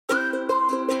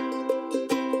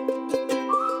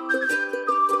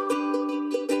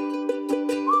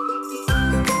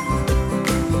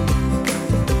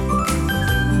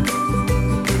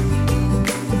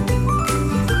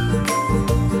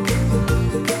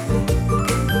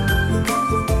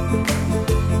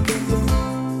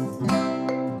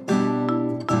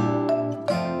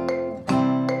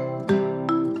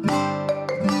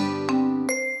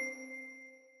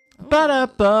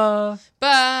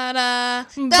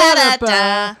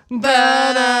Ba-da-da,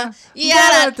 ba-da,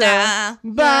 ya-da-da,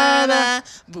 ba-da,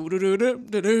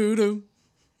 boo-doo-doo-doo-doo-doo.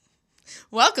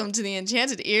 Welcome to the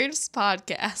Enchanted Ears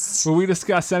podcast. Where we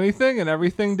discuss anything and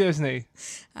everything Disney.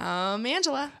 I'm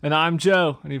Angela. And I'm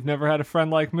Joe, and you've never had a friend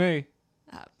like me.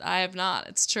 I have not.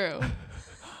 It's true.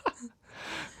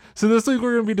 So this week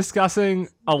we're going to be discussing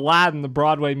Aladdin, the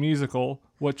Broadway musical,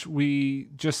 which we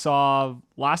just saw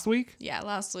last week. Yeah,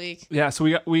 last week. Yeah,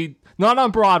 so we not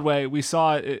on Broadway, we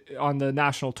saw it on the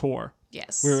national tour.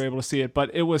 Yes. We were able to see it,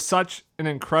 but it was such an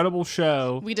incredible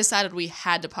show. We decided we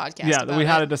had to podcast Yeah, about we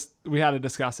had it. we had to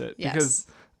discuss it Yes. because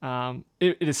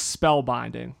it is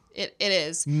spellbinding, It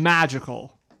is.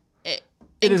 magical.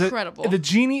 It is incredible. The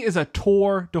genie is a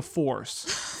tour de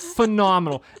force.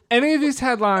 Phenomenal. Any of these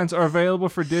headlines are available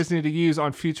for Disney to use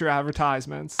on future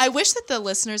advertisements. I wish that the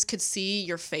listeners could see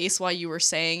your face while you were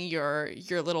saying your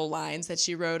little lines that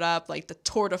you wrote up, like the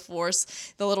tour de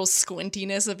force, the little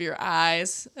squintiness of your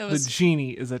eyes. It was The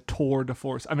genie is a tour de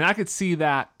force. I mean, I could see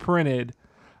that printed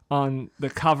on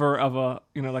the cover of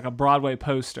like a Broadway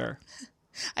poster.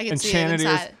 I could see it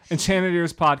inside. Enchanted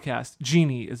Ears podcast.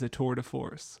 Genie is a tour de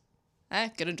force.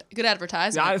 Good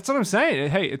advertisement. Yeah, that's what I'm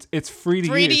saying. Hey, it's free to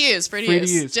use. Free to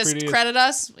use. Just credit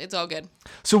us. It's all good.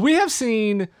 So we have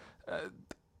seen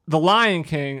The Lion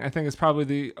King. I think is probably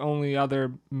the only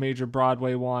other major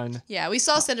Broadway one. Yeah, we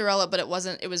saw Cinderella, but it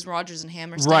wasn't. It was Rodgers and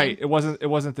Hammerstein. Right. It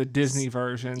wasn't the Disney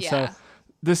version. Yeah. So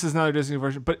this is another Disney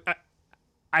version. But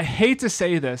I hate to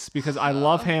say this because I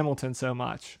love Hamilton so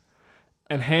much,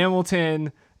 and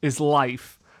Hamilton is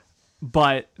life.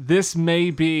 But this may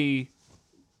be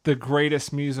the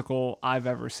greatest musical I've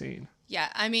ever seen. Yeah,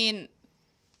 I mean,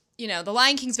 The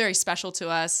Lion King's very special to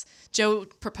us. Joe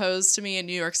proposed to me in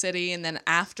New York City, and then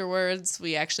afterwards,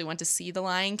 we actually went to see The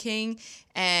Lion King,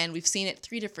 and we've seen it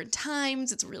 3 different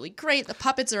times. It's really great. The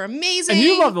puppets are amazing. And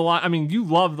you love the Lion. I mean, you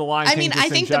love the Lion King. I mean, just I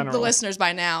think in general. the listeners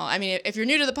by now. I mean, if you're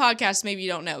new to the podcast, maybe you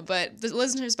don't know, but the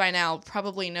listeners by now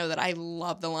probably know that I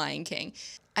love The Lion King.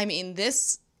 I mean,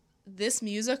 this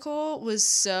musical was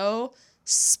so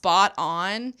spot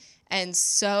on and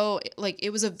so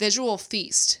it was a visual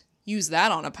feast. Use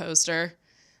that on a poster.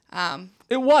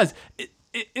 It was. It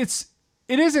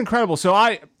is incredible.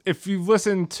 So if you've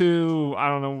listened to, I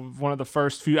don't know, one of the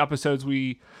first few episodes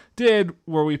we did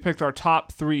where we picked our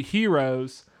top 3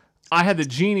 heroes, I had the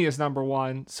genie as number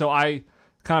 1. So I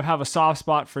kind of have a soft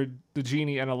spot for the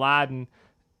genie and Aladdin.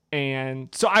 And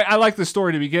so I like the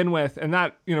story to begin with, and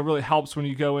that really helps when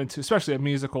you go into, especially a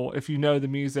musical. If you know the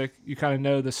music, you kind of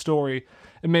know the story.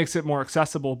 It makes it more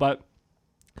accessible. But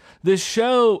this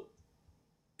show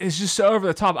is just so over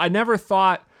the top. I never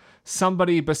thought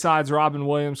somebody besides Robin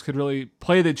Williams could really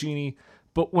play the genie.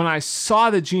 But when I saw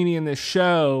the genie in this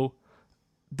show,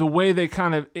 the way they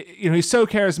kind of, he's so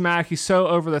charismatic, he's so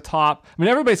over the top. I mean,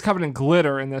 everybody's covered in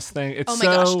glitter in this thing. It's oh my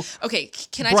gosh. Okay,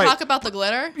 can I talk about the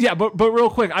glitter? Yeah, but real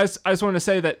quick, I just wanted to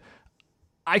say that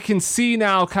I can see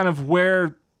now kind of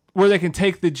where they can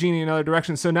take the genie in another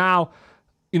direction. So now,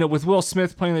 with Will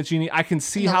Smith playing the genie, I can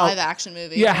see how live action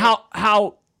movie. Yeah, right?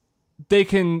 how they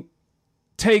can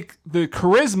take the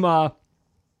charisma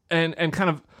and kind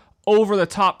of over the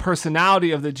top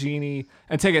personality of the genie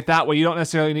and take it that way. You don't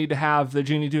necessarily need to have the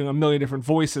genie doing a million different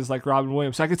voices like Robin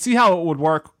Williams. So I could see how it would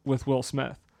work with Will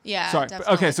Smith. Yeah, sorry.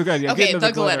 definitely. Okay, so good. Yeah, okay,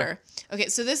 the glitter. Okay,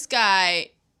 so this guy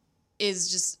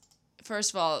is just, first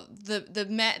of all, the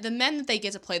men that they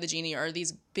get to play the genie are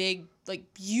these big,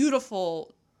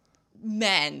 beautiful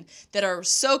men that are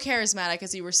so charismatic,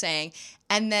 as you were saying,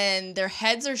 and then their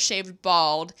heads are shaved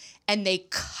bald and they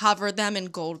cover them in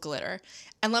gold glitter.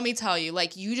 And let me tell you,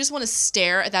 you just want to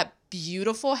stare at that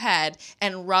beautiful head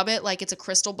and rub it like it's a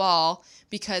crystal ball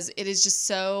because it is just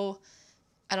so,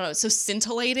 I don't know, so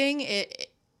scintillating.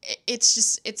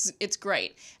 It's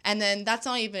great. And then that's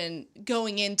not even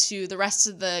going into the rest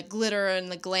of the glitter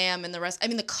and the glam and the rest. I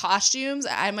mean, the costumes,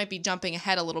 I might be jumping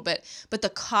ahead a little bit, but the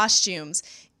costumes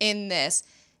in this,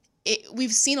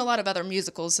 we've seen a lot of other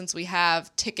musicals since we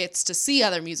have tickets to see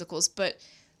other musicals, but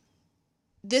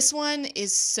this one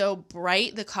is so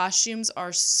bright. The costumes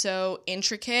are so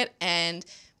intricate and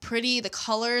pretty. The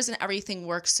colors and everything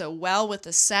works so well with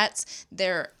the sets.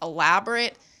 They're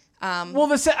elaborate. Well,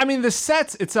 the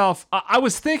sets itself, I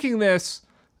was thinking this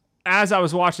as I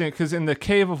was watching it because in the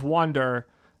Cave of Wonder,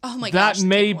 oh my gosh, that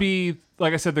may be,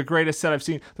 like I said, the greatest set I've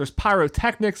seen. There's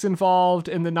pyrotechnics involved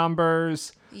in the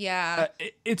numbers. Yeah.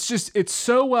 It's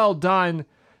so well done.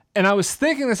 And I was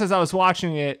thinking this as I was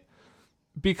watching it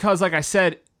because, like I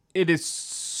said, it is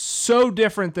so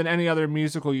different than any other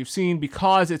musical you've seen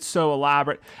because it's so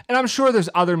elaborate. And I'm sure there's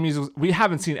other musicals. We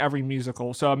haven't seen every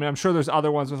musical, so I mean, I'm sure there's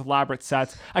other ones with elaborate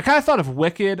sets. I kind of thought of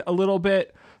Wicked a little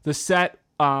bit. The set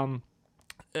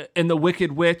in The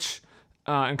Wicked Witch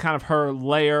and kind of her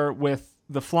lair with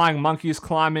the flying monkeys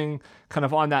climbing kind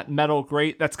of on that metal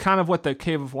grate. That's kind of what the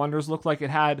Cave of Wonders looked like. It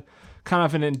had kind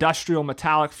of an industrial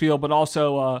metallic feel, but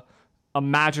also a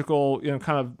magical,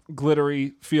 kind of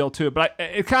glittery feel to it. But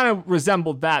it kind of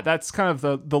resembled that. That's kind of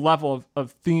the level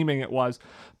of theming it was.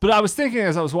 But I was thinking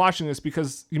as I was watching this,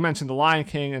 because you mentioned The Lion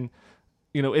King and,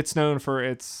 it's known for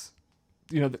its,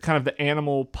 the kind of the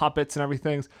animal puppets and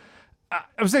everything.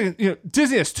 I was thinking,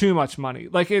 Disney has too much money.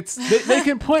 Like they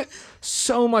can put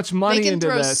so much money into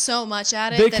this. They can throw so much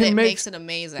at it that it makes it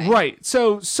amazing. Right.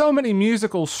 So many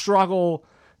musicals struggle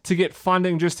to get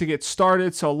funding just to get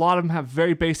started. So a lot of them have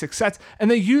very basic sets and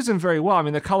they use them very well. I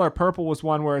mean, The Color Purple was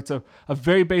one where it's a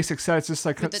very basic set. It's just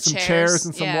like some chairs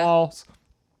and some walls.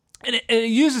 And it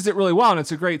uses it really well and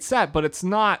it's a great set, but it's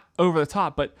not over the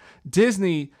top. But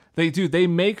Disney, they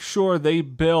make sure they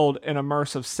build an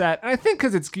immersive set. And I think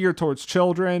because it's geared towards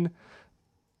children,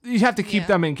 you have to keep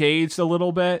them engaged a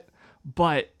little bit.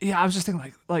 But yeah, I was just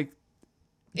thinking like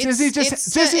Disney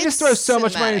just throws so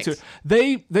much money into it.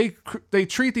 They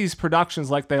treat these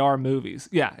productions like they are movies.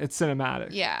 Yeah, it's cinematic.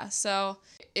 Yeah, so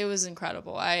it was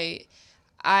incredible. We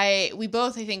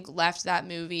both, I think, left that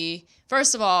movie.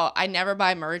 First of all, I never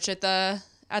buy merch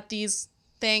at these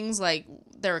things. Like,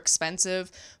 they're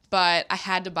expensive. But I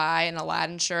had to buy an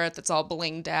Aladdin shirt that's all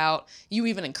blinged out. You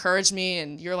even encouraged me,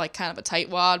 and you're like kind of a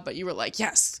tightwad, but you were like,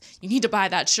 "Yes, you need to buy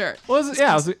that shirt." Well,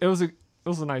 it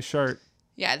was a nice shirt.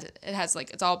 Yeah, it has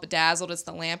it's all bedazzled. It's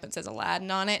the lamp. It says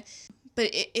Aladdin on it.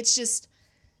 But it's just,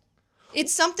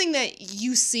 it's something that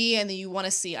you see and that you want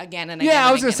to see again and again. Yeah,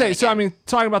 I was going to say, so I mean,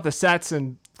 talking about the sets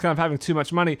and kind of having too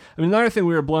much money, I mean, another thing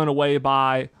we were blown away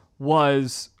by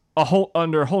was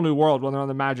under a whole new world when they're on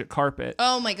the magic carpet.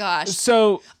 Oh my gosh.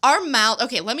 So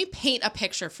okay, let me paint a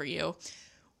picture for you.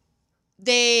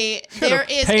 Paint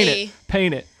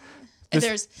it.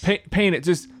 Just paint it.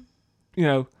 Just,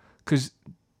 because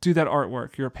do that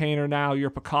artwork. You're a painter now. You're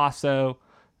Picasso.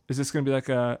 Is this going to be like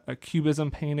a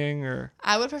cubism painting or?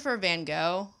 I would prefer Van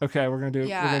Gogh. Okay, we're gonna do.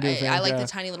 Yeah, we're gonna do I like the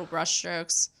tiny little brush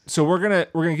strokes. So we're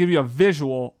gonna give you a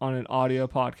visual on an audio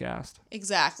podcast.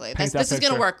 Exactly. This is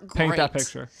gonna work great. Paint that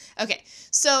picture. Okay,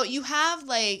 so you have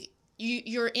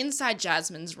you're inside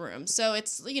Jasmine's room, so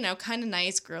it's kind of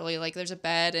nice, girly. Like there's a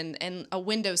bed and a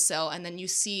windowsill, and then you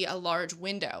see a large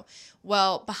window.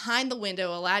 Well, behind the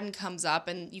window, Aladdin comes up,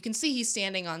 and you can see he's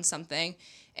standing on something,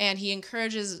 and he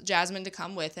encourages Jasmine to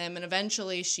come with him, and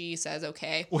eventually she says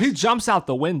okay. Well, he jumps out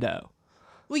the window.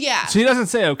 Well, yeah. So he doesn't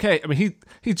say okay. I mean,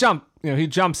 he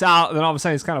jumps out, and then all of a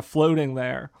sudden he's kind of floating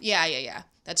there. Yeah.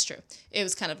 That's true. It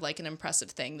was kind of like an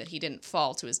impressive thing that he didn't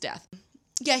fall to his death.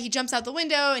 Yeah, he jumps out the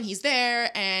window and he's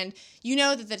there, and you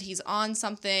know that he's on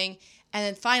something, and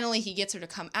then finally he gets her to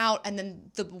come out, and then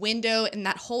the window and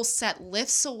that whole set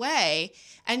lifts away,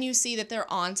 and you see that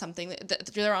they're on something, that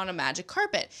they're on a magic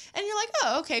carpet, and you're like,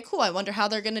 oh, okay, cool, I wonder how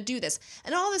they're gonna do this.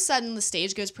 And all of a sudden the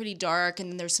stage goes pretty dark,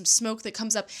 and then there's some smoke that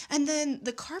comes up, and then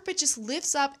the carpet just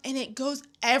lifts up and it goes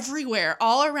everywhere,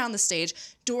 all around the stage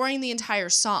during the entire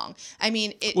song. I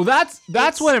mean,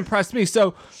 that's what impressed me.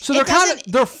 So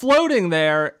they're floating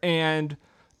there, and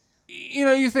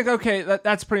you think, okay,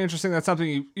 that's pretty interesting. That's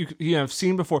something you have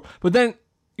seen before. But then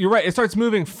you're right, it starts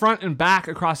moving front and back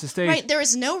across the stage. Right, there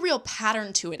is no real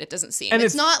pattern to it, it doesn't seem. And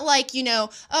it's not like,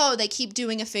 they keep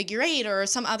doing a figure eight or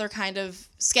some other kind of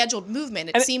scheduled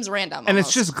movement. It seems random. And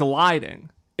it's just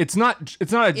gliding. It's not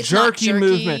a jerky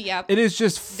movement. Yep. It is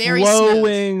just very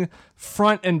flowing smooth.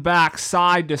 Front and back,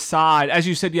 side to side. As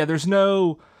you said, yeah, there's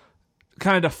no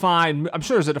kind of defined. I'm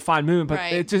sure there's a defined movement, but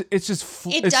right. It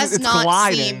does not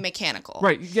gliding. seem mechanical.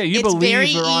 Right? Yeah, it's believe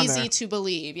very they're on easy there. to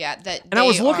believe. Yeah, that. And I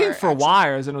was looking for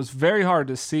wires, and it was very hard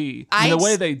to see. The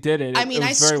way they did it, it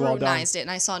was very well done. I scrutinized it, and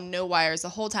I saw no wires the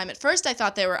whole time. At first, I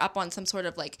thought they were up on some sort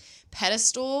of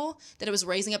pedestal that it was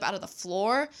raising up out of the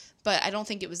floor, but I don't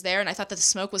think it was there. And I thought that the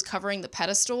smoke was covering the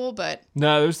pedestal, but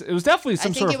no, it was definitely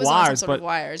some sort of wires. On some sort of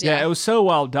wires. Yeah, it was so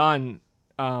well done.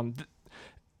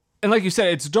 And like you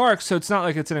said, it's dark, so it's not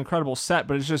like it's an incredible set,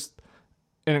 but it's just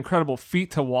an incredible feat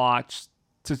to watch,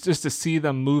 to see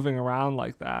them moving around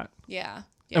like that. Yeah.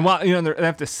 And while they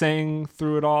have to sing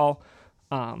through it all,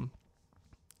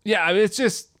 it's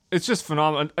just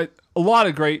phenomenal. A lot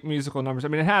of great musical numbers. I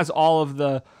mean, it has all of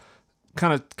the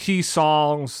kind of key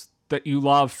songs that you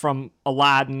love from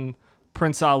Aladdin,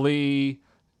 Prince Ali,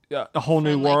 A Whole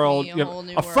New World. A Whole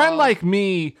New A Friend Like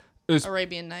Me is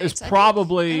Arabian Nights. Is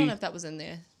probably. I don't know if that was in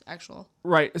there. actual.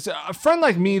 Right. So A Friend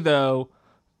Like Me, though,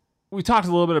 we talked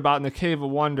a little bit about in the Cave of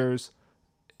Wonders,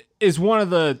 is one of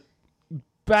the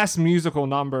best musical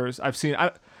numbers I've seen.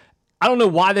 I don't know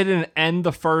why they didn't end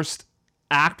the first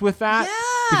act with that.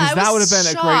 Yeah, because that would have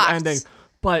been shocked a great ending.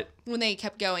 But when they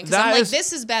kept going, because I'm like,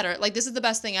 this is better. Like, this is the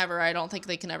best thing ever. I don't think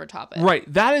they can ever top it. Right.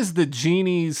 That is the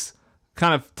genie's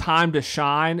kind of time to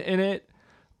shine in it.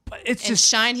 But it's and just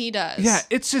shine he does. Yeah,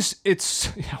 it's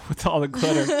with all the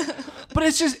glitter. But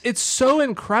it's so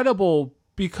incredible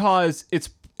because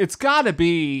it's got to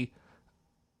be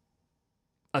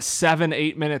a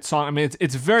 7-8 minute song. I mean,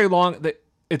 it's very long.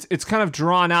 It's kind of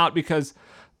drawn out because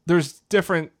there's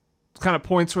different kind of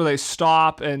points where they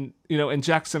stop and,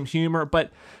 inject some humor.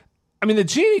 But I mean, the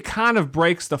genie kind of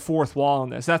breaks the fourth wall in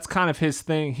this. That's kind of his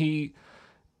thing.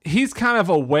 He's kind of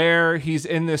aware he's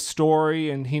in this story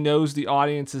and he knows the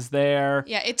audience is there.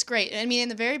 Yeah, it's great. I mean, in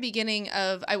the very beginning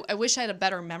of, I wish I had a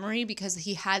better memory because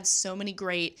he had so many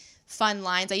great fun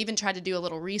lines. I even tried to do a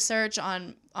little research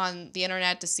on the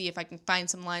internet to see if I can find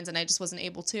some lines, and I just wasn't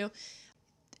able to.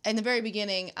 In the very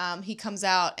beginning, he comes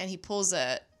out and he pulls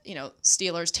a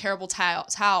Steeler's terrible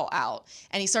towel out,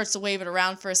 and he starts to wave it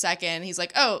around for a second. He's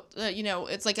like,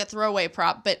 it's like a throwaway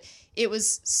prop, but it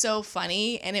was so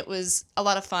funny and it was a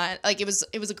lot of fun. Like it was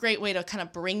a great way to kind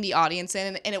of bring the audience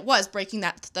in, and it was breaking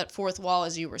that fourth wall,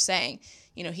 as you were saying.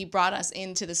 He brought us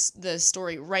into the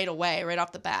story right away, right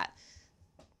off the bat.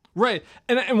 Right.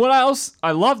 And what else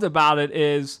I loved about it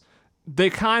is they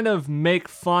kind of make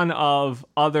fun of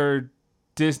other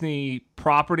Disney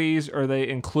properties, or they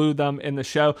include them in the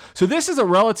show. So this is a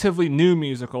relatively new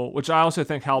musical, which I also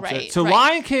think helps it. So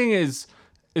Lion King is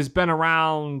been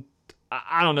around,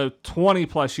 I don't know, 20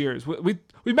 plus years. We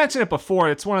mentioned it before.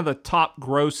 It's one of the top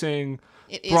grossing,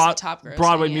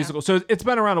 Broadway musicals. So it's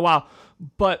been around a while.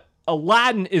 But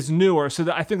Aladdin is newer, so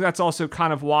I think that's also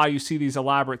kind of why you see these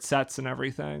elaborate sets and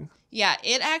everything. Yeah,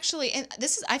 it actually, and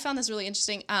I found this really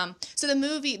interesting. So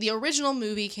the original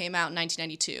movie came out in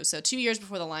 1992, so 2 years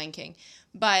before The Lion King,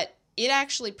 but it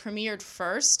actually premiered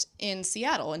first in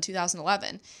Seattle in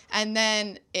 2011, and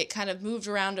then it kind of moved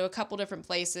around to a couple different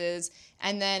places,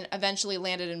 and then eventually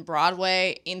landed in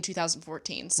Broadway in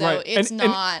 2014. So right. It's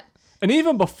not and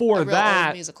even before a real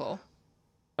old musical.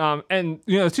 And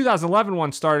the 2011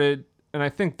 one started, and I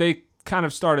think they kind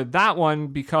of started that one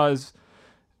because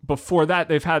before that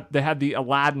they had the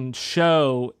Aladdin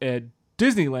show at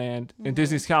Disneyland in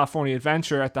Disney's California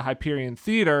Adventure at the Hyperion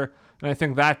Theater, and I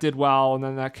think that did well, and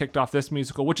then that kicked off this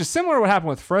musical, which is similar to what happened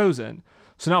with Frozen.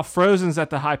 So now Frozen's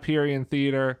at the Hyperion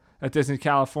Theater at Disney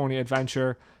California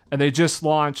Adventure, and they just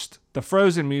launched the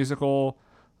Frozen musical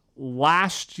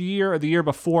last year or the year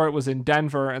before. It was in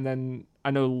Denver, and then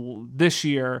I know this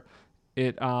year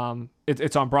it's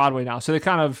on Broadway now. So they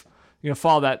kind of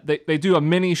follow that. They do a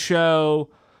mini show,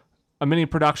 a mini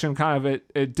production kind of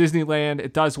at Disneyland.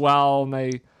 It does well, and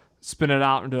they spin it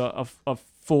out into a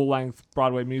full-length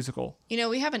Broadway musical.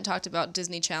 We haven't talked about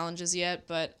Disney challenges yet,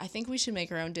 but I think we should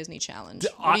make our own Disney challenge.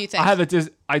 What do you think?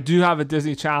 I do have a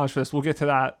Disney challenge for this. We'll get to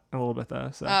that in a little bit,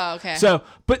 though. So. Oh, okay. So,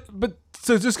 but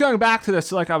just going back to this,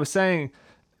 so like I was saying,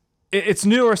 it's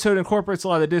newer, so it incorporates a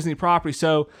lot of the Disney property.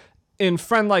 So in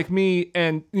Friend Like Me,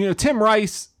 and Tim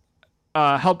Rice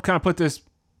helped kind of put this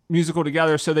musical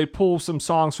together, so they pull some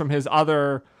songs from his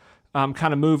other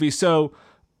kind of movies. So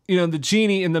the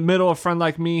genie in the middle of Friend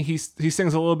Like Me, he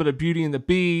sings a little bit of Beauty and the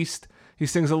Beast. He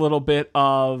sings a little bit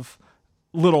of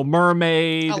Little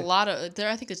Mermaid. A lot of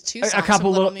I think it's 2 songs. A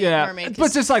couple from little Mermaid,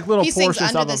 but just like little he portions sings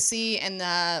Under of the them. Sea and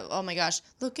oh my gosh,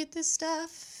 look at this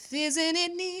stuff, isn't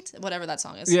it neat? Whatever that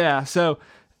song is. Yeah. So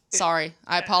sorry,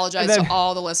 I apologize to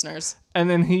all the listeners. And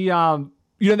then he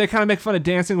they kind of make fun of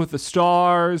Dancing with the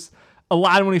Stars.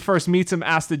 Aladdin, when he first meets him,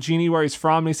 asks the genie where he's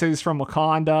from. He says he's from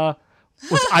Wakanda,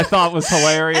 which I thought was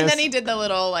hilarious. And then he did the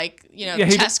little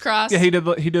chest cross. Yeah, he did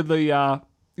the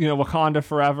Wakanda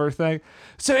Forever thing.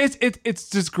 So it's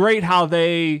just great how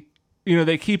they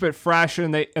they keep it fresh,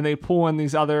 and they pull in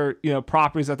these other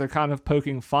properties that they're kind of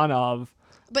poking fun of.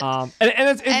 But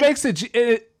it makes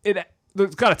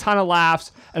it's got a ton of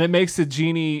laughs, and it makes the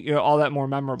genie all that more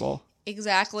memorable.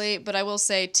 Exactly, but I will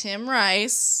say Tim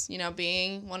Rice,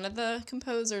 being one of the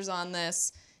composers on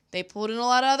this, they pulled in a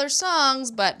lot of other songs,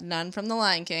 but none from The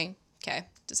Lion King. Okay,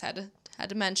 just had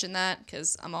to mention that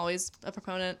because I'm always a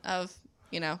proponent of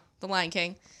The Lion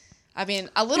King. I mean,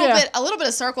 a little bit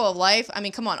of Circle of Life. I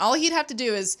mean, come on, all he'd have to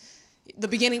do is the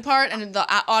beginning part, and the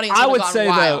audience would have gone say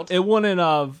wild. Though, it wouldn't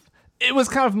have. It was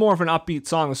kind of more of an upbeat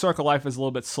song. The Circle of Life is a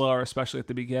little bit slower, especially at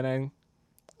the beginning.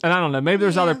 And I don't know, maybe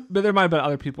there might have been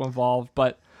other people involved,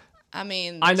 but I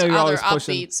mean, I know there's you're other always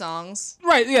pushing. upbeat songs.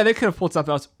 Right, yeah, they could have pulled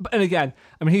something else. And again,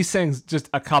 I mean, he sings just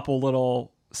a couple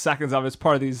little seconds of it. It's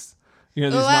part of these, these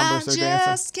numbers I they're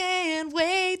dancing. just can't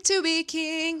wait to be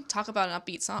king. Talk about an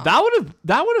upbeat song. That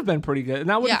would have been pretty good, and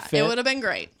that would have fit. it would have been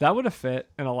great. That would have fit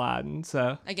in Aladdin.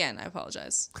 So Again, I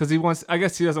apologize. because I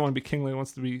guess he doesn't want to be kingly. He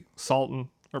wants to be sultan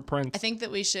or prince. I think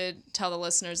that we should tell the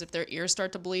listeners if their ears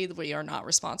start to bleed, we are not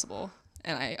responsible.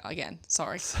 And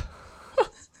sorry.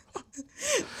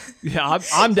 Yeah,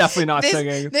 I'm definitely not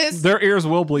singing. Their ears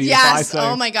will bleed if I Yes. sing.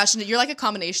 Oh my gosh. You're like a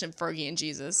combination of Fergie and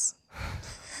Jesus.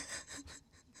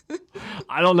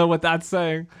 I don't know what that's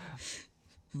saying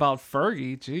about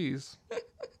Fergie. Jeez.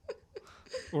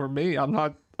 Or me. I'm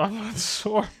not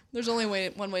sure. There's only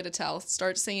one way to tell.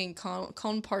 Start singing Con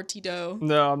Partido.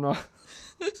 No, I'm not.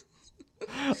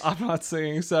 I'm not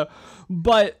singing. So,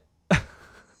 but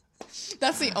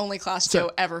That's the only class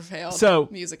Joe ever failed. So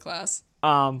music class.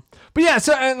 but yeah,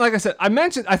 so and like I said, I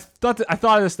thought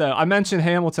of this though. I mentioned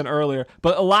Hamilton earlier,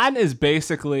 but Aladdin is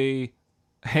basically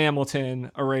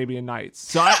Hamilton Arabian Nights.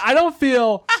 So I don't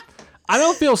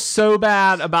feel so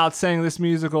bad about saying this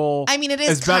musical. I mean, it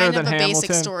is better kind than of a Hamilton.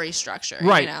 basic story structure,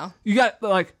 Right. You know? You got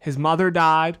like his mother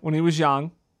died when he was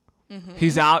young. Mm-hmm.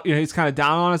 He's out, he's kind of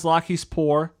down on his luck. He's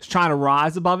poor. He's trying to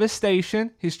rise above his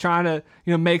station. He's trying to,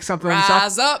 make something of himself.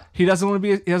 Rise up. He doesn't want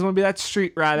to be that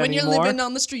street rat When anymore. you're living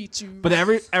on the streets, But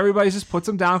everybody just puts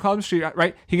him down, calls him street rat,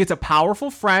 right? He gets a powerful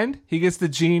friend. He gets the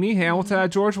genie, Hamilton Mm-hmm.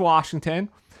 at George Washington.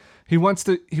 He wants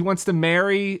to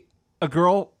marry a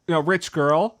girl, rich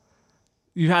girl.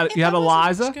 You had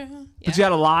Eliza, but you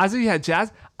had Eliza, you had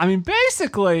Jazz. I mean,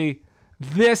 basically,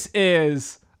 this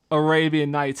is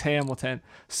Arabian Nights Hamilton.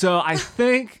 So I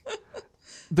think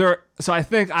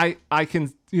I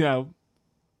can,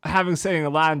 having saying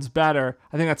Aladdin's better,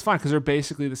 I think that's fine because they're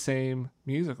basically the same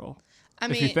musical. I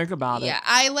mean, if you think about it. Yeah,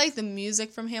 I like the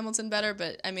music from Hamilton better,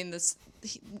 but I mean, It's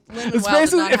Lin-Manuel does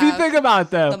basically, not if you have think about it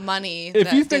though, the money. if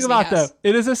that you think Disney about has. though,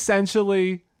 it is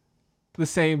essentially the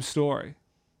same story.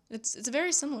 It's a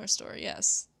very similar story.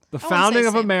 Yes. The I wouldn't founding say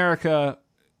of same. America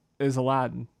is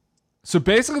Aladdin. So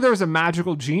basically, there was a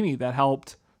magical genie that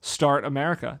helped start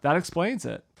America. That explains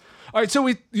it. All right, so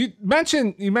you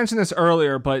mentioned this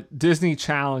earlier, but Disney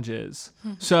challenges.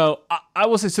 So I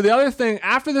will say, so the other thing,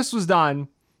 after this was done,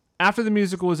 after the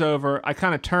musical was over, I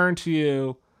kind of turned to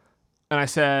you and I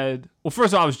said, well,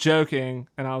 first of all, I was joking,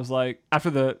 and I was like, at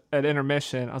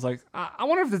intermission, I was like, I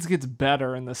wonder if this gets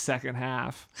better in the second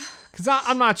half. Because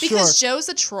I'm not sure. Because Joe's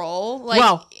a troll. Like,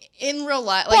 Well, in real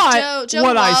life. but Like, Joe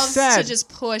what I loves said- to just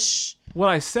push. What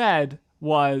I said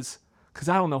was, because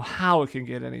I don't know how it can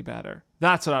get any better.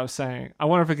 That's what I was saying. I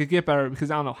wonder if it could get better because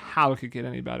I don't know how it could get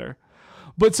any better.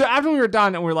 But so after we were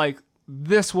done and we're like,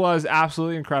 this was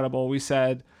absolutely incredible, we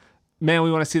said, man,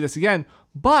 we want to see this again.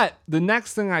 But the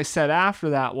next thing I said after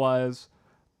that was,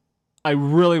 I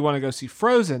really want to go see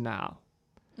Frozen now.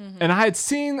 Mm-hmm. And I had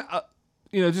seen,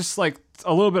 just like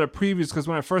a little bit of previews because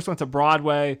when I first went to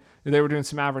Broadway, they were doing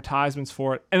some advertisements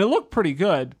for it. And it looked pretty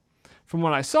good from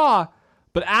what I saw.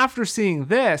 But after seeing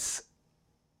this,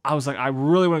 I was like, I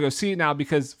really want to go see it now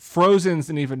because Frozen's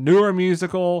an even newer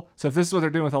musical. So if this is what they're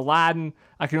doing with Aladdin,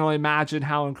 I can only imagine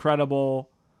how incredible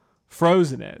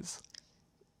Frozen is.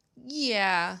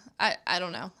 Yeah. I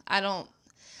don't know.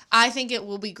 I think it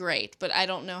will be great, but I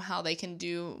don't know how they can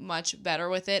do much better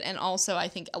with it. And also, I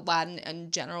think Aladdin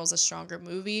in general is a stronger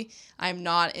movie. I'm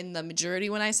not in the majority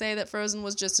when I say that Frozen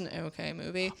was just an okay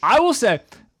movie. I will say,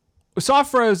 we saw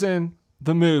Frozen,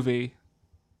 the movie,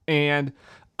 and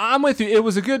I'm with you. It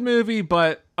was a good movie,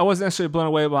 but I wasn't necessarily blown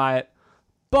away by it.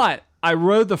 But I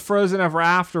rode the Frozen Ever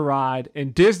After ride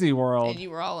in Disney World. And you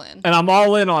were all in. And I'm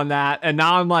all in on that. And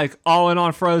now I'm like all in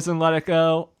on Frozen, Let It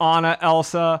Go, Anna,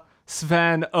 Elsa,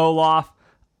 Sven, Olaf.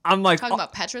 I'm like Talking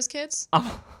about Petra's kids? I'm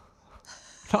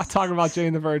not talking about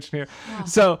Jane the Virgin here. Oh.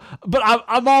 So, but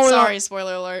I'm all in. Sorry,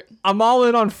 spoiler alert. I'm all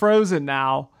in on Frozen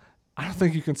now. I don't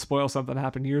think you can spoil something that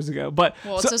happened years ago, but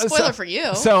well, it's a spoiler for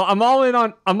you. So I'm all in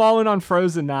on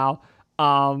Frozen now.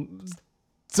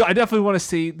 So I definitely want to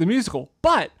see the musical.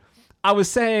 But I was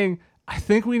saying I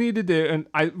think we need to do,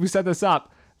 and we set this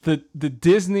up, the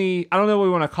Disney, I don't know what we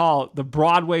want to call it, the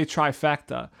Broadway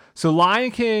trifecta. So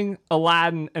Lion King,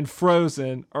 Aladdin, and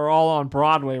Frozen are all on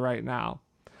Broadway right now.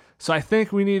 So I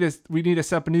think we need to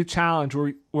set up a new challenge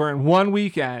where in one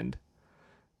weekend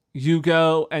you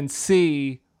go and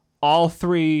see all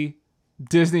three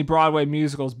Disney Broadway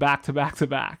musicals back to back to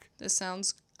back. This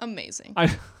sounds amazing.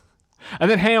 And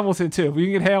then Hamilton too. We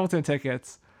can get Hamilton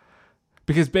tickets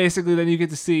because basically then you get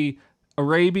to see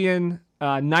Arabian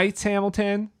Nights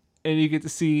Hamilton and you get to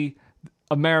see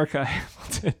America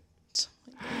Hamilton.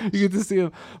 You get to see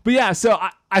him. But yeah, so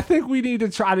I think we need to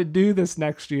try to do this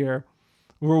next year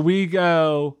where we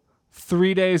go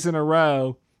 3 days in a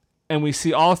row and we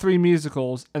see all three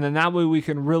musicals. And then that way we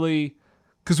can really,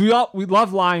 because we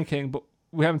love Lion King, but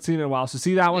we haven't seen it in a while. So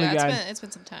see that one again. It's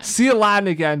been some time. See Aladdin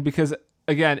again, because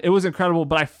again, it was incredible.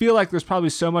 But I feel like there's probably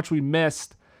so much we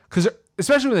missed, because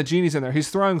especially when the genie's in there, he's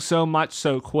throwing so much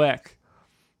so quick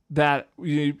that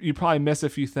you probably miss a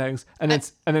few things, and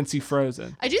then see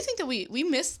Frozen. I do think that we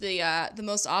missed the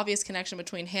most obvious connection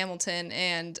between Hamilton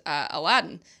and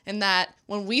Aladdin, in that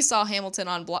when we saw Hamilton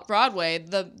on Broadway,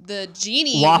 the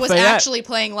genie was actually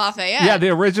playing Lafayette. Yeah, the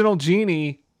original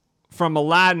genie from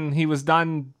Aladdin, he was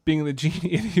done being the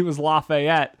genie, and he was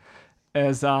Lafayette. He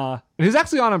was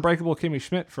actually on Unbreakable Kimmy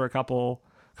Schmidt for a couple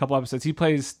episodes. He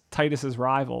plays Titus's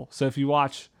rival. So if you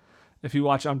watch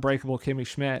Unbreakable Kimmy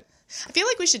Schmidt, I feel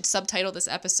like we should subtitle this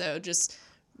episode just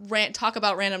talk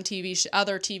about random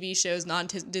other TV shows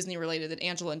non-Disney related that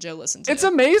Angela and Joe listen to. It's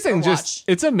amazing.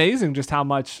 It's amazing just how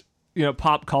much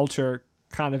pop culture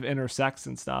kind of intersects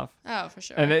and stuff. Oh, for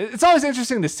sure. And it's always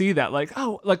interesting to see that,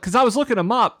 because I was looking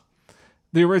him up,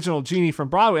 the original genie from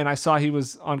Broadway, and I saw he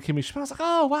was on Kimmy Schmidt. I was like,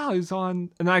 oh wow, he's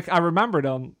on, and I remembered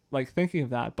him thinking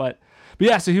of that. But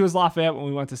yeah, so he was Lafayette when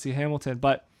we went to see Hamilton.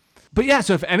 But yeah,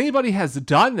 so if anybody has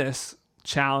done this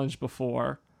challenge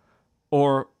before,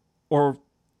 or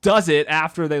does it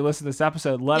after they listen to this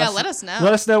episode, let us know.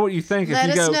 Let us know what you think. Let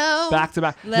if you us go know. back to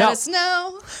back. Let us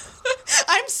know.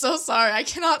 I'm so sorry. I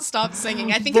cannot stop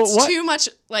singing. I think it's too much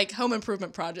like Home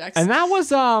Improvement projects. And that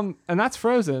was and that's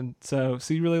Frozen. So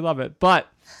you really love it.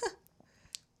 But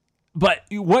what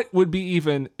would be,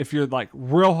 even if you're like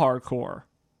real hardcore,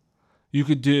 you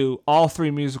could do all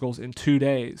three musicals in 2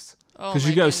 days. Because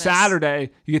you go Saturday,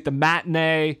 you get the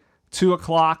matinee,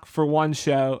 2:00 for one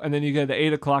show, and then you go to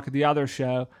 8:00 at the other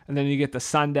show, and then you get the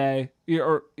Sunday,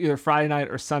 or either Friday night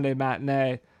or Sunday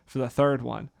matinee for the third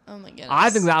one. Oh my goodness! I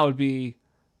think that would be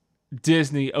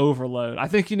Disney overload. I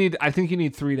think you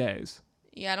need 3 days.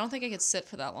 Yeah, I don't think I could sit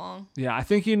for that long. Yeah, I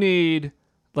think you need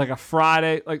like a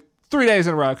Friday, like 3 days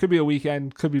in a row. It could be a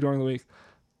weekend, could be during the week.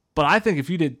 But I think if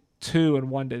you did 2 in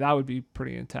one day, that would be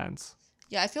pretty intense.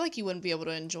 Yeah, I feel like you wouldn't be able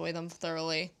to enjoy them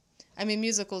thoroughly. I mean,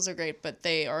 musicals are great, but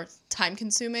they are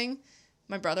time-consuming.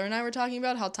 My brother and I were talking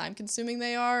about how time-consuming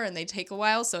they are, and they take a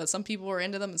while, so some people are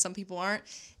into them and some people aren't.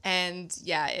 And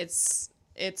yeah, it's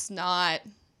not,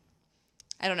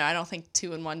 I don't know, I don't think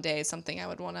 2 in one day is something I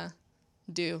would want to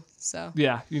do, so.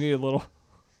 Yeah, you need a little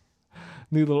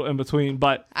in between,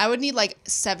 but. I would need like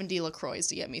 70 LaCroix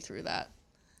to get me through that.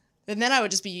 And then I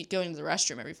would just be going to the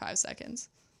restroom every 5 seconds.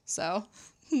 So,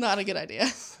 not a good idea.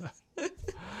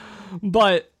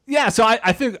 But yeah, so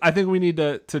I think we need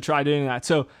to try doing that.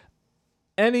 So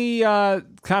any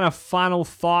kind of final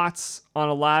thoughts on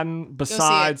Aladdin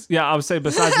besides I would say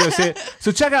besides go see it.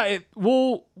 So check out it.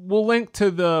 We'll link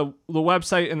to the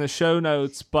website in the show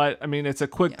notes, but I mean it's a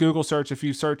quick Google search. If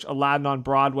you search Aladdin on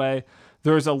Broadway,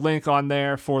 there's a link on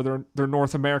there for their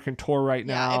North American tour right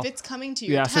now. Yeah, if it's coming to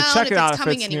your town, so check it out if it's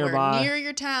coming anywhere nearby. Near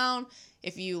your town.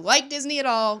 If you like Disney at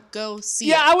all, go see it.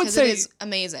 Yeah, I would say it is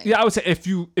amazing. Yeah, I would say if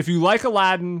you like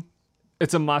Aladdin,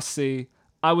 it's a must see.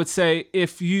 I would say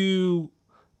if you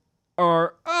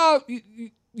are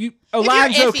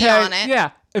Aladdin's okay. On it.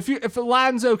 Yeah, if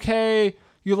Aladdin's okay,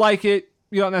 you like it,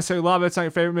 you don't necessarily love it, it's not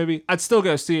your favorite movie, I'd still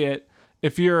go see it.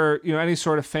 If you're any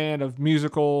sort of fan of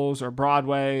musicals or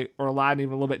Broadway or Aladdin,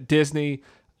 even a little bit Disney,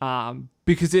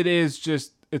 because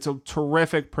it's a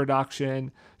terrific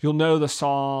production. You'll know the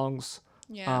songs.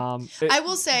 Yeah, I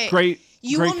will say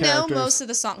you will know most of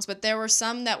the songs, but there were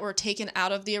some that were taken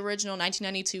out of the original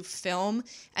 1992 film,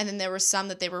 and then there were some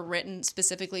that they were written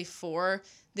specifically for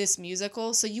this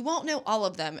musical, so you won't know all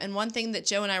of them. And one thing that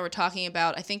Joe and I were talking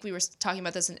about, I think we were talking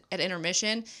about this at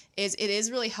intermission, is it is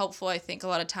really helpful, I think, a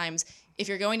lot of times, if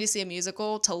you're going to see a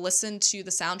musical, to listen to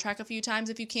the soundtrack a few times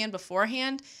if you can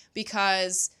beforehand,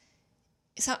 because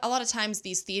a lot of times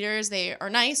these theaters, they are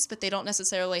nice, but they don't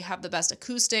necessarily have the best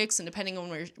acoustics, and depending on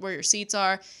where your seats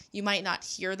are, you might not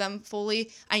hear them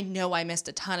fully. I know I missed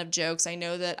a ton of jokes. I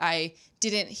know that I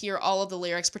didn't hear all of the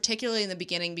lyrics, particularly in the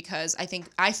beginning, because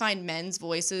I find men's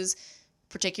voices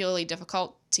particularly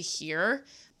difficult to hear.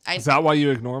 Is that why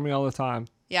you ignore me all the time?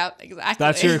 Yeah, exactly.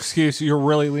 That's your excuse. You're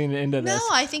really leaning into this. No,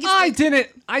 I think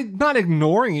it's I'm not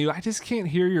ignoring you. I just can't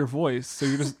hear your voice. So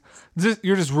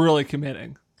you're just really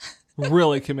committing.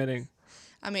 Really committing.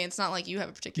 I mean, it's not like you have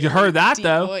a particular. You heard that deep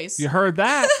though. Voice. You heard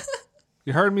that.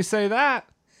 You heard me say that.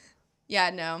 Yeah,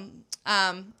 no.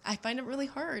 I find it really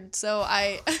hard. So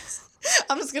I'm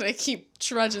just gonna keep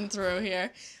trudging through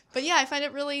here. But yeah, I find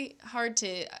it really hard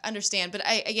to understand. But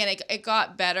it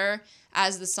got better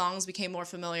as the songs became more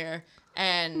familiar.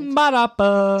 And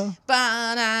Ba-da-ba.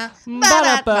 ba-da,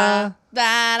 Ba-da-ba.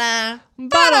 ba-da,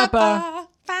 Ba-da-ba.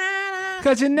 ba-da.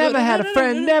 Cause you never had a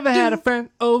friend, never had a friend.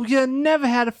 Oh, you never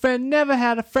had a friend, never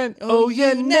had a friend. Oh,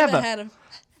 you never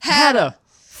had a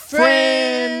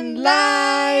friend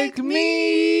like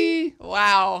me.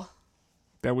 Wow.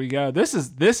 There we go. This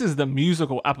is the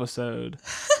musical episode.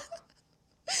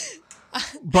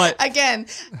 But again,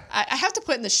 I have to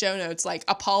put in the show notes like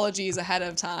apologies ahead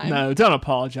of time. no, don't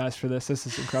apologize for this. This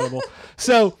is incredible.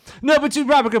 So no, but you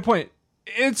brought up a good point.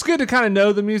 It's good to kind of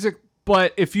know the music,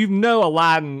 but if you know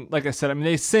Aladdin, like I said, I mean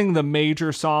they sing the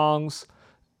major songs.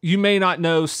 You may not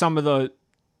know some of the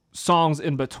songs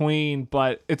in between,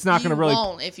 but it's not going to really.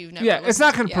 Won't if you've never. Yeah, it's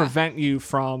not going to yeah. prevent you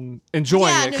from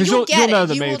enjoying it because you'll know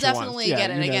the you major will definitely ones. get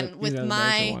it. You know, Again, you with know the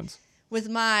major my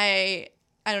ones.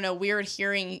 I don't know, weird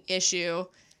hearing issue,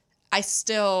 I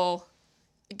still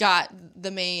got the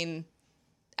main.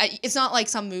 It's not like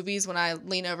some movies when I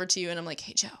lean over to you and I'm like,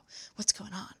 "Hey Joe, what's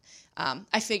going on?"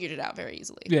 I figured it out very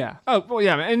easily. Yeah. Oh well,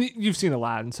 yeah, man. And you've seen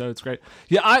Aladdin, so it's great.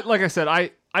 Yeah, like I said,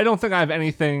 I don't think I have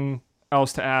anything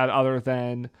else to add other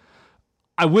than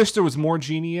I wish there was more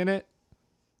Genie in it.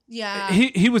 Yeah.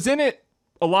 He was in it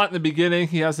a lot in the beginning.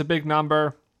 He has a big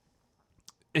number.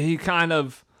 He kind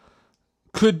of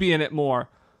could be in it more.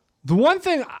 The one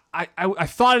thing I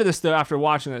thought of this though after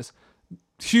watching this,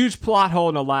 huge plot hole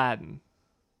in Aladdin.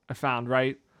 I found,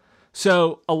 right?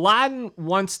 So Aladdin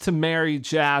wants to marry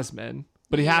Jasmine,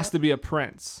 but he has to be a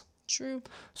prince. True.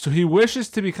 So he wishes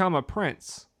to become a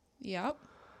prince. Yep.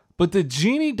 But the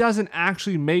genie doesn't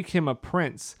actually make him a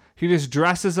prince. He just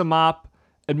dresses him up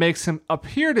and makes him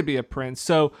appear to be a prince.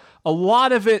 So a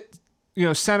lot of it,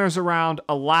 centers around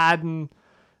Aladdin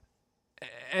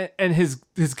and his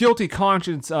guilty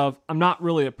conscience of, I'm not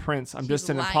really a prince. I'm just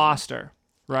an lying. imposter,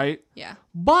 right? Yeah.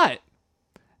 But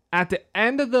at the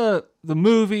end of the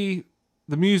movie,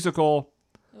 the musical,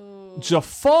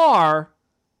 Jafar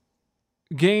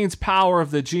gains power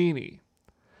of the genie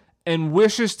and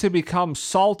wishes to become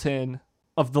sultan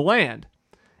of the land.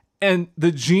 And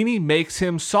the genie makes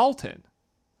him sultan.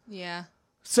 Yeah.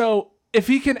 So if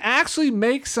he can actually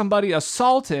make somebody a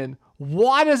sultan,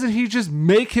 why doesn't he just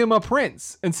make him a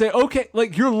prince and say, okay,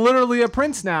 like you're literally a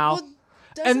prince now? Well,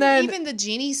 doesn't and then even the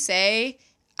genie say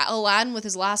Aladdin with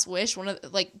his last wish,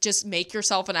 just make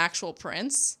yourself an actual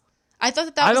prince? I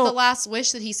thought that was the last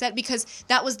wish that he said because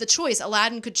that was the choice.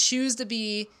 Aladdin could choose to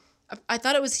be. I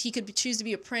thought it was he could choose to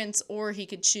be a prince or he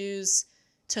could choose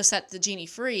to set the genie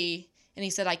free. And he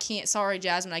said, "I can't. Sorry,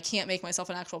 Jasmine, I can't make myself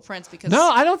an actual prince because." No,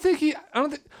 I don't think.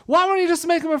 Why wouldn't he just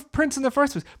make him a prince in the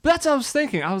first place? But that's what I was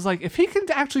thinking. I was like, if he can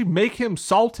actually make him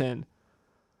sultan,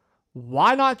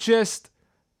 why not just?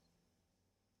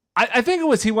 I think it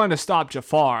was he wanted to stop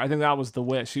Jafar. I think that was the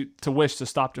wish. To wish to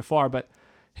stop Jafar. But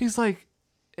he's like,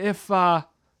 why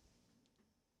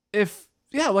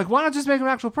not just make him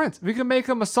an actual prince? If we can make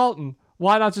him a sultan,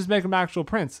 why not just make him an actual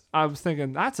prince? I was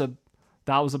thinking that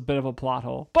was a bit of a plot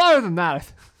hole. But other than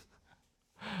that,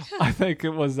 I think it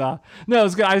was it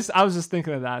was good. I was just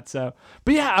thinking of that. So,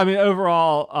 but yeah, I mean,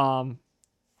 overall,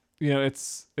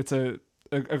 it's a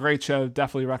great show.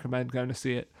 Definitely recommend going to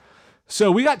see it. So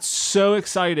we got so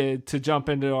excited to jump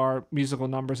into our musical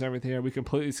numbers and everything here. We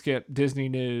completely skipped Disney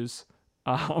news.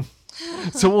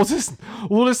 So we'll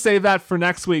just save that for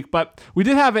next week. But we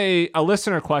did have a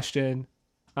listener question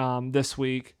this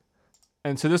week,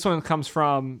 and so this one comes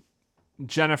from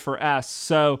Jennifer S.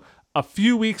 So a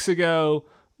few weeks ago,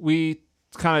 we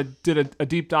kind of did a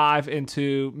deep dive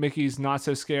into Mickey's Not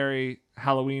So Scary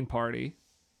Halloween Party.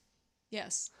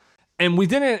 Yes. And we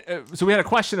didn't. So we had a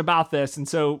question about this, and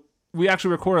so we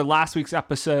actually recorded last week's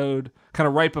episode kind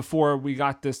of right before we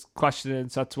got this question in,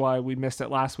 so that's why we missed it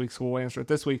last week, so we'll answer it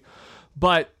this week.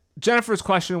 But Jennifer's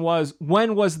question was,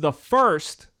 when was the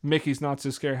first Mickey's Not So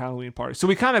Scary Halloween Party? So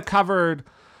we kind of covered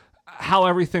how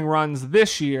everything runs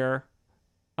this year,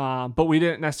 but we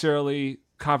didn't necessarily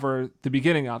cover the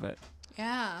beginning of it.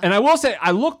 Yeah. And I will say,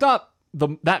 I looked up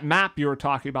that map you were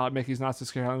talking about, Mickey's Not So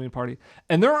Scary Halloween Party,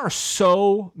 and there are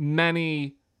so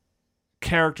many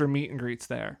character meet and greets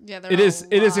there. Yeah, it is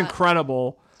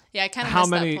incredible. Yeah, I kind of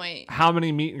missed that point. How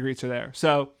many meet and greets are there?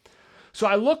 So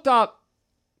I looked up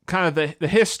kind of the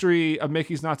history of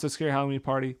Mickey's Not So Scary Halloween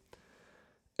Party,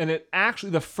 and it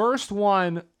actually, the first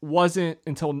one was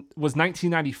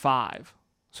 1995.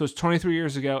 So it's 23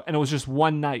 years ago, and it was just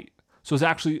one night. So it was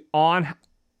actually on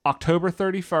October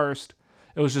 31st.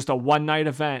 It was just a one-night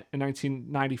event in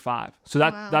 1995. So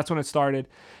that's when it started.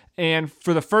 And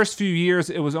for the first few years,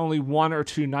 it was only 1 or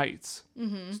 2 nights.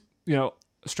 Mm-hmm.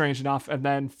 strange enough. And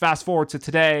then fast forward to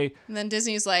today. And then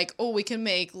Disney's like, oh, we can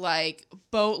make like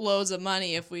boatloads of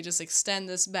money if we just extend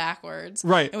this backwards.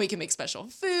 Right. And we can make special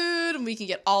food and we can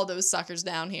get all those suckers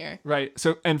down here. Right.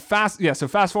 So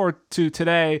fast forward to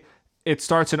today. It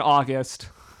starts in August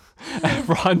and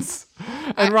runs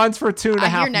for 2.5 months. I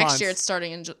hear next year it's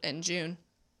starting in June.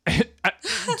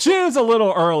 June's a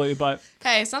little early, but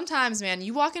hey, sometimes, man,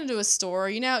 you walk into a store,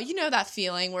 you know that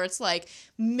feeling where it's like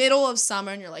middle of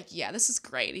summer and you're like, yeah, this is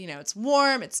great. You know, it's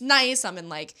warm, it's nice. I'm in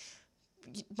like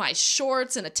my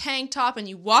shorts and a tank top, and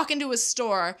you walk into a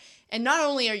store and not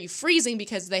only are you freezing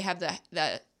because they have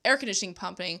the air conditioning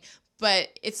pumping, but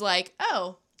it's like,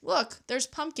 oh, look, there's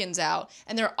pumpkins out,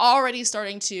 and they're already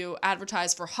starting to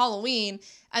advertise for Halloween.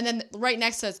 And then right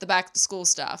next to it's the back to school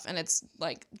stuff, and it's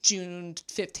like June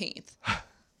 15th.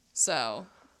 So,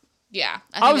 yeah.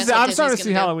 I'm starting to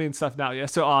see Halloween stuff now. Yeah,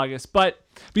 so August. But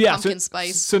yeah. Pumpkin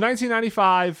spice. So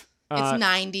 1995. It's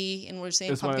 90, and we're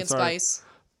saying pumpkin spice.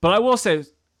 But I will say,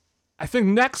 I think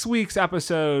next week's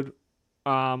episode,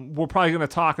 we're probably going to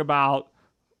talk about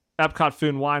Epcot Food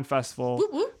and Wine Festival.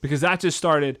 Whoop, whoop. Because that just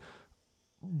started.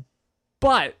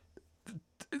 But,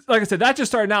 like I said, that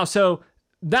just started now. So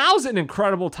now's an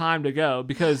incredible time to go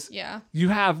because you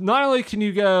have, not only can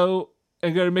you go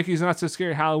to Mickey's Not So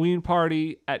Scary Halloween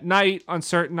Party at night on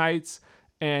certain nights,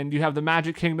 and you have the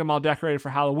Magic Kingdom all decorated for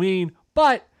Halloween,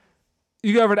 but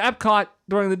you go over to Epcot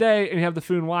during the day and you have the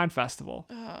Food and Wine Festival.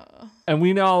 And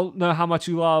we all know how much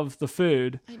you love the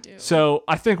food. I do. So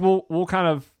I think we'll kind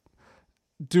of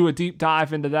do a deep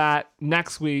dive into that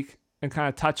next week and kind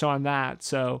of touch on that.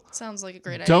 So sounds like a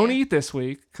great idea. Don't eat this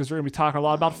week because we're going to be talking a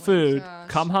lot about food. Gosh.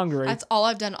 Come hungry. That's all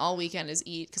I've done all weekend is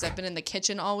eat because I've been in the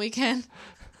kitchen all weekend.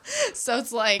 So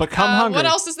it's like, but come hungry. What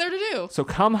else is there to do? So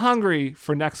come hungry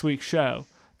for next week's show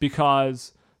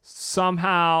because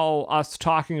somehow us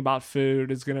talking about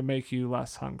food is going to make you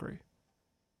less hungry.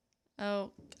 Oh,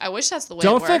 I wish that's the way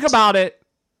Don't it worked. think about it.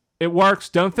 It works.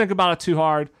 Don't think about it too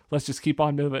hard. Let's just keep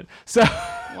on moving. So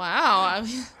wow. I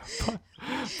mean,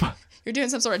 you're doing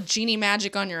some sort of genie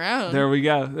magic on your own. There we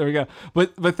go.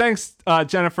 But thanks,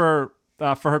 Jennifer,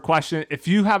 for her question. If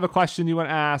you have a question you want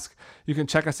to ask, you can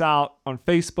check us out on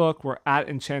Facebook. We're at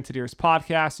Enchanted Ears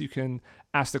Podcast. You can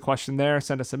ask the question there,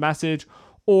 send us a message,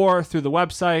 or through the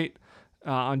website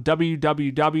on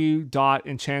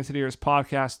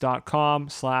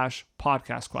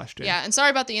www.enchantederspodcast.com/podcast question. Yeah, and sorry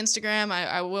about the Instagram.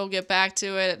 I will get back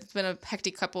to it. It's been a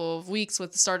hectic couple of weeks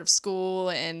with the start of school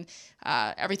and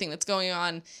everything that's going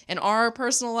on in our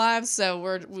personal lives.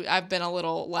 So I've been a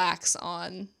little lax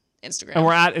on Instagram. And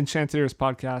we're at Enchanted Ears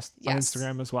Podcast on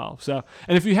Instagram as well. So,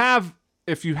 and if you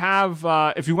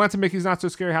went to Mickey's Not So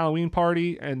Scary Halloween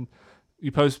Party and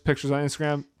you post pictures on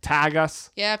Instagram, tag us.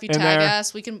 Yeah, if you tag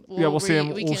us, we'll see them.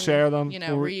 We'll share them. You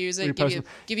know, reuse it.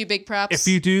 Give you big props. If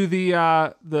you do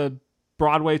the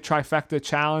Broadway Trifecta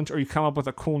Challenge, or you come up with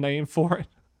a cool name for it,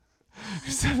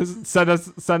 send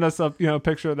us a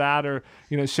picture of that, or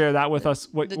share that with us.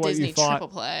 What Disney you thought. Triple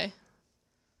Play.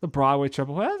 The Broadway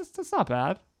Triple Play. That's not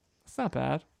bad. That's not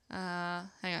bad. Hang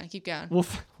on, keep going. We'll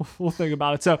think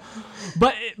about it. So,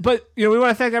 but we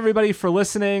want to thank everybody for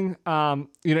listening.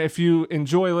 If you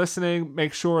enjoy listening,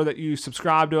 make sure that you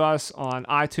subscribe to us on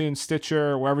iTunes,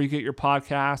 Stitcher, wherever you get your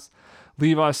podcasts.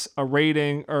 Leave us a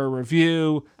rating or a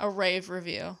review. A rave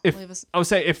review. I would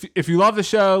say if you love the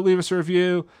show, leave us a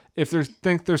review. If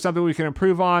there's something we can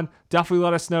improve on, definitely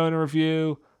let us know in a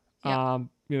review. Yep.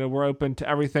 We're open to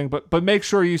everything, but make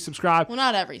sure you subscribe. Well,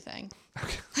 not everything.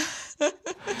 Okay. But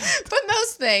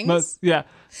most things. Yeah.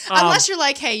 Unless you're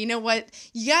like, hey, you know what?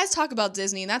 You guys talk about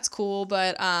Disney, and that's cool,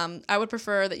 but I would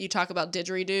prefer that you talk about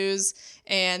didgeridoos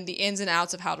and the ins and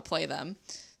outs of how to play them.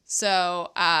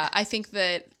 So I think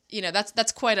that,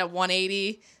 that's quite a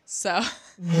 180. So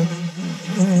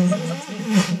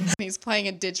he's playing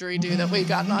a didgeridoo that we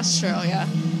got in Australia.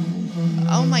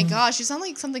 Oh my gosh, you sound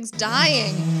like something's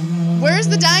dying. Where's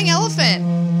the dying elephant?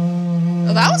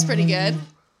 Oh, that was pretty good.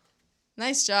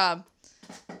 Nice job.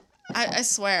 I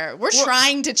swear. We're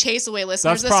trying to chase away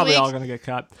listeners this week. That's probably all going to get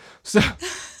cut. So no,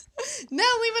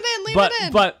 leave it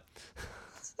in. But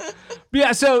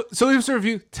yeah, so leave us a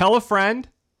review. Tell a friend.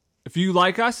 If you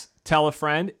like us, tell a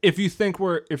friend. If you think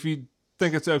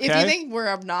it's okay. If you think we're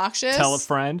obnoxious, tell a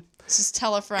friend. Just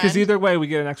tell a friend. Because either way, we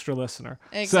get an extra listener.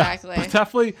 Exactly. So,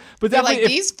 but definitely,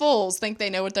 these fools think they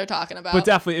know what they're talking about. But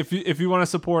definitely, if you want to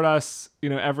support us,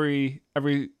 every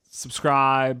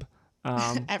subscribe.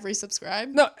 Every subscribe?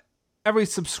 No, every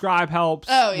subscribe helps.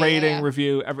 Oh, yeah, rating,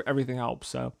 review, everything helps.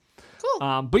 So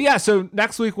cool. But yeah, so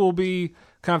next week we'll be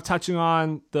kind of touching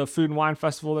on the Food and Wine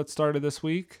Festival that started this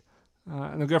week,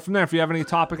 and then go from there. If you have any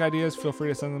topic ideas, feel free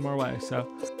to send them our way. So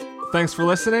Thanks for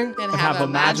listening And have a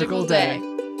magical day.